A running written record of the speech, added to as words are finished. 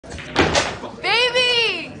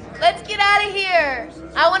Let's get out of here.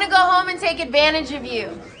 I want to go home and take advantage of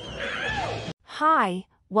you. Hi,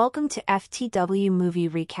 welcome to FTW Movie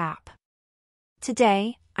Recap.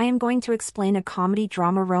 Today, I am going to explain a comedy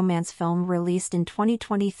drama romance film released in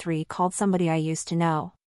 2023 called Somebody I Used to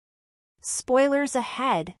Know. Spoilers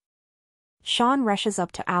ahead! Sean rushes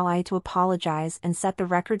up to Ally to apologize and set the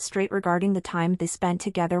record straight regarding the time they spent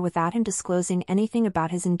together without him disclosing anything about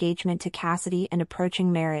his engagement to Cassidy and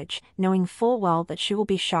approaching marriage, knowing full well that she will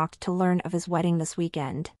be shocked to learn of his wedding this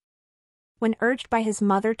weekend. When urged by his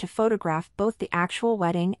mother to photograph both the actual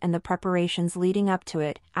wedding and the preparations leading up to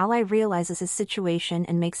it, Ally realizes his situation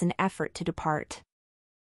and makes an effort to depart.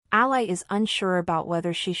 Ally is unsure about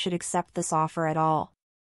whether she should accept this offer at all.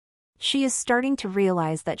 She is starting to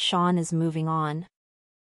realize that Sean is moving on.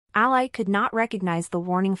 Ally could not recognize the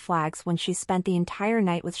warning flags when she spent the entire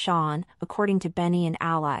night with Sean, according to Benny and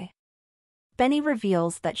Ally. Benny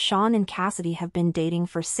reveals that Sean and Cassidy have been dating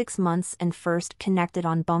for 6 months and first connected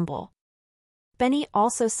on Bumble. Benny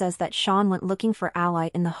also says that Sean went looking for Ally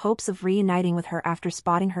in the hopes of reuniting with her after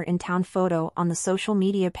spotting her in-town photo on the social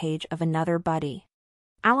media page of another buddy.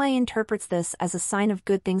 Ally interprets this as a sign of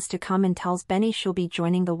good things to come and tells Benny she'll be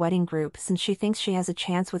joining the wedding group since she thinks she has a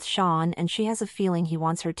chance with Sean and she has a feeling he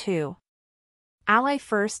wants her too. Ally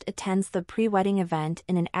first attends the pre-wedding event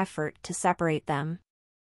in an effort to separate them.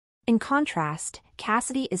 In contrast,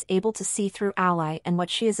 Cassidy is able to see through Ally and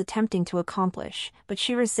what she is attempting to accomplish, but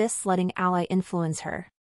she resists letting Ally influence her.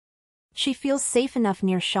 She feels safe enough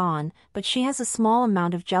near Sean, but she has a small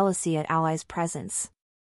amount of jealousy at Ally's presence.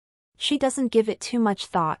 She doesn't give it too much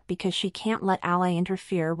thought because she can't let Ally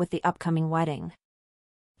interfere with the upcoming wedding.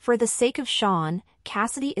 For the sake of Sean,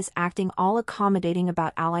 Cassidy is acting all accommodating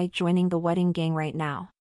about Ally joining the wedding gang right now.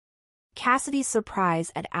 Cassidy's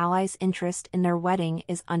surprise at Ally's interest in their wedding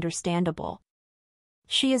is understandable.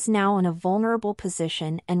 She is now in a vulnerable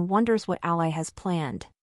position and wonders what Ally has planned.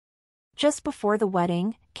 Just before the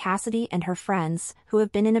wedding, Cassidy and her friends, who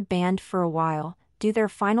have been in a band for a while, do their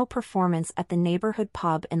final performance at the neighborhood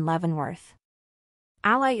pub in Leavenworth.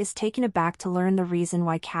 Ally is taken aback to learn the reason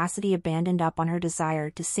why Cassidy abandoned up on her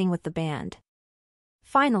desire to sing with the band.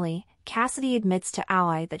 Finally, Cassidy admits to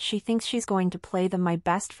Ally that she thinks she's going to play the my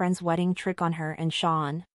best friend's wedding trick on her and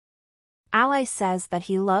Sean. Ally says that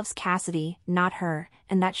he loves Cassidy, not her,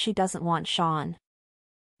 and that she doesn't want Sean.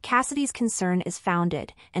 Cassidy's concern is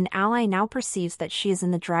founded, and Ally now perceives that she is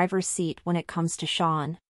in the driver's seat when it comes to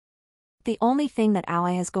Sean. The only thing that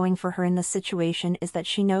Ally has going for her in this situation is that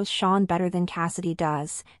she knows Sean better than Cassidy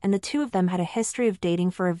does, and the two of them had a history of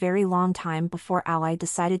dating for a very long time before Ally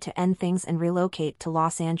decided to end things and relocate to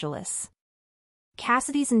Los Angeles.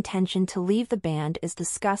 Cassidy's intention to leave the band is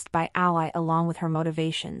discussed by Ally along with her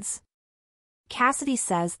motivations. Cassidy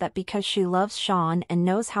says that because she loves Sean and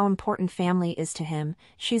knows how important family is to him,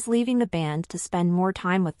 she's leaving the band to spend more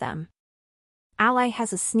time with them. Ally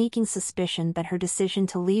has a sneaking suspicion that her decision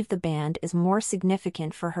to leave the band is more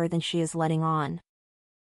significant for her than she is letting on.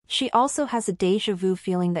 She also has a déjà vu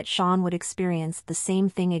feeling that Sean would experience the same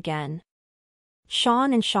thing again.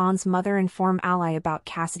 Sean and Sean's mother inform Ally about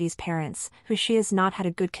Cassidy's parents, who she has not had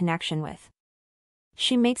a good connection with.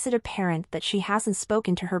 She makes it apparent that she hasn't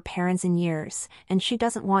spoken to her parents in years, and she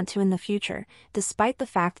doesn't want to in the future, despite the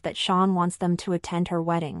fact that Sean wants them to attend her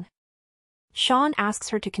wedding. Sean asks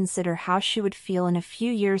her to consider how she would feel in a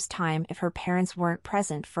few years' time if her parents weren't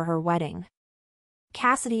present for her wedding.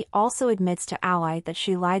 Cassidy also admits to Ally that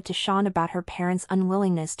she lied to Sean about her parents'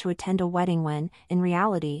 unwillingness to attend a wedding when, in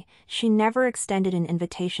reality, she never extended an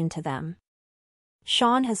invitation to them.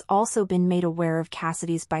 Sean has also been made aware of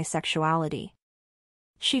Cassidy's bisexuality.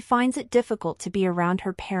 She finds it difficult to be around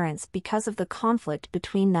her parents because of the conflict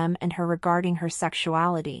between them and her regarding her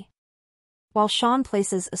sexuality. While Sean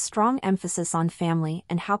places a strong emphasis on family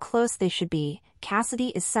and how close they should be, Cassidy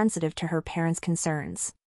is sensitive to her parents'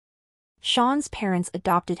 concerns. Sean's parents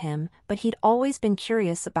adopted him, but he'd always been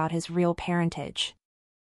curious about his real parentage.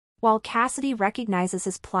 While Cassidy recognizes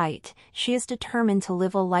his plight, she is determined to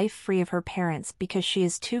live a life free of her parents because she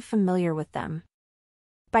is too familiar with them.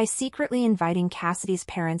 By secretly inviting Cassidy's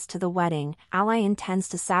parents to the wedding, Ally intends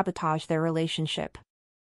to sabotage their relationship.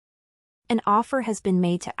 An offer has been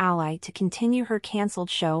made to Ally to continue her cancelled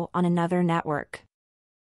show on another network.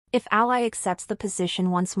 If Ally accepts the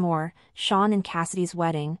position once more, Sean and Cassidy's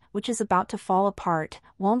wedding, which is about to fall apart,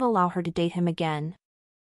 won't allow her to date him again.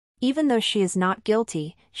 Even though she is not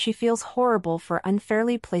guilty, she feels horrible for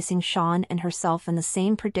unfairly placing Sean and herself in the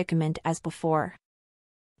same predicament as before.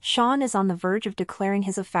 Sean is on the verge of declaring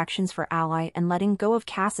his affections for Ally and letting go of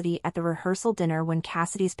Cassidy at the rehearsal dinner when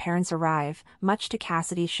Cassidy's parents arrive, much to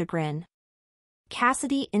Cassidy's chagrin.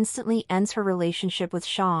 Cassidy instantly ends her relationship with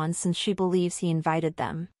Sean since she believes he invited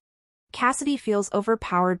them. Cassidy feels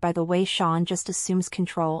overpowered by the way Sean just assumes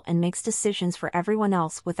control and makes decisions for everyone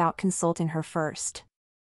else without consulting her first.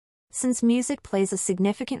 Since music plays a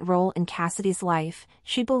significant role in Cassidy's life,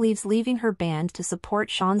 she believes leaving her band to support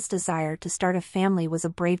Sean's desire to start a family was a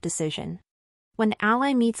brave decision. When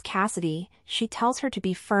Ally meets Cassidy, she tells her to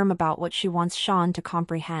be firm about what she wants Sean to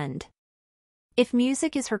comprehend. If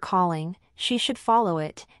music is her calling, she should follow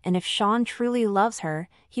it, and if Sean truly loves her,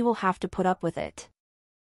 he will have to put up with it.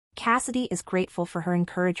 Cassidy is grateful for her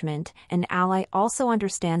encouragement, and Ally also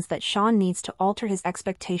understands that Sean needs to alter his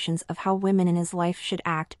expectations of how women in his life should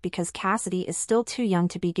act because Cassidy is still too young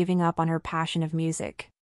to be giving up on her passion of music.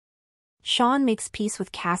 Sean makes peace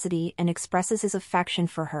with Cassidy and expresses his affection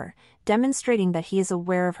for her, demonstrating that he is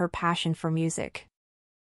aware of her passion for music.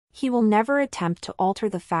 He will never attempt to alter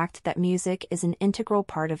the fact that music is an integral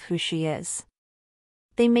part of who she is.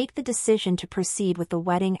 They make the decision to proceed with the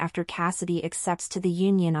wedding after Cassidy accepts to the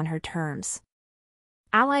union on her terms.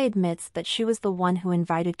 Ally admits that she was the one who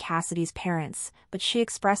invited Cassidy's parents, but she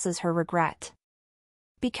expresses her regret.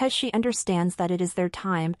 Because she understands that it is their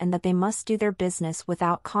time and that they must do their business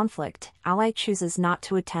without conflict, Ally chooses not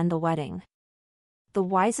to attend the wedding. The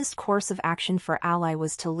wisest course of action for Ally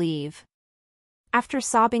was to leave. After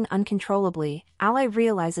sobbing uncontrollably, Ally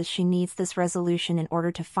realizes she needs this resolution in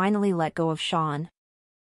order to finally let go of Sean.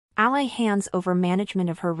 Ally hands over management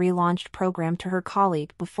of her relaunched program to her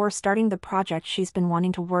colleague before starting the project she's been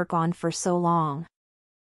wanting to work on for so long.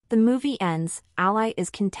 The movie ends. Ally is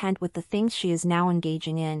content with the things she is now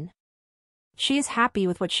engaging in. She is happy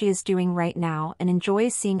with what she is doing right now and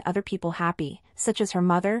enjoys seeing other people happy, such as her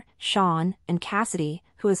mother, Sean, and Cassidy,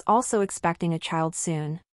 who is also expecting a child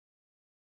soon.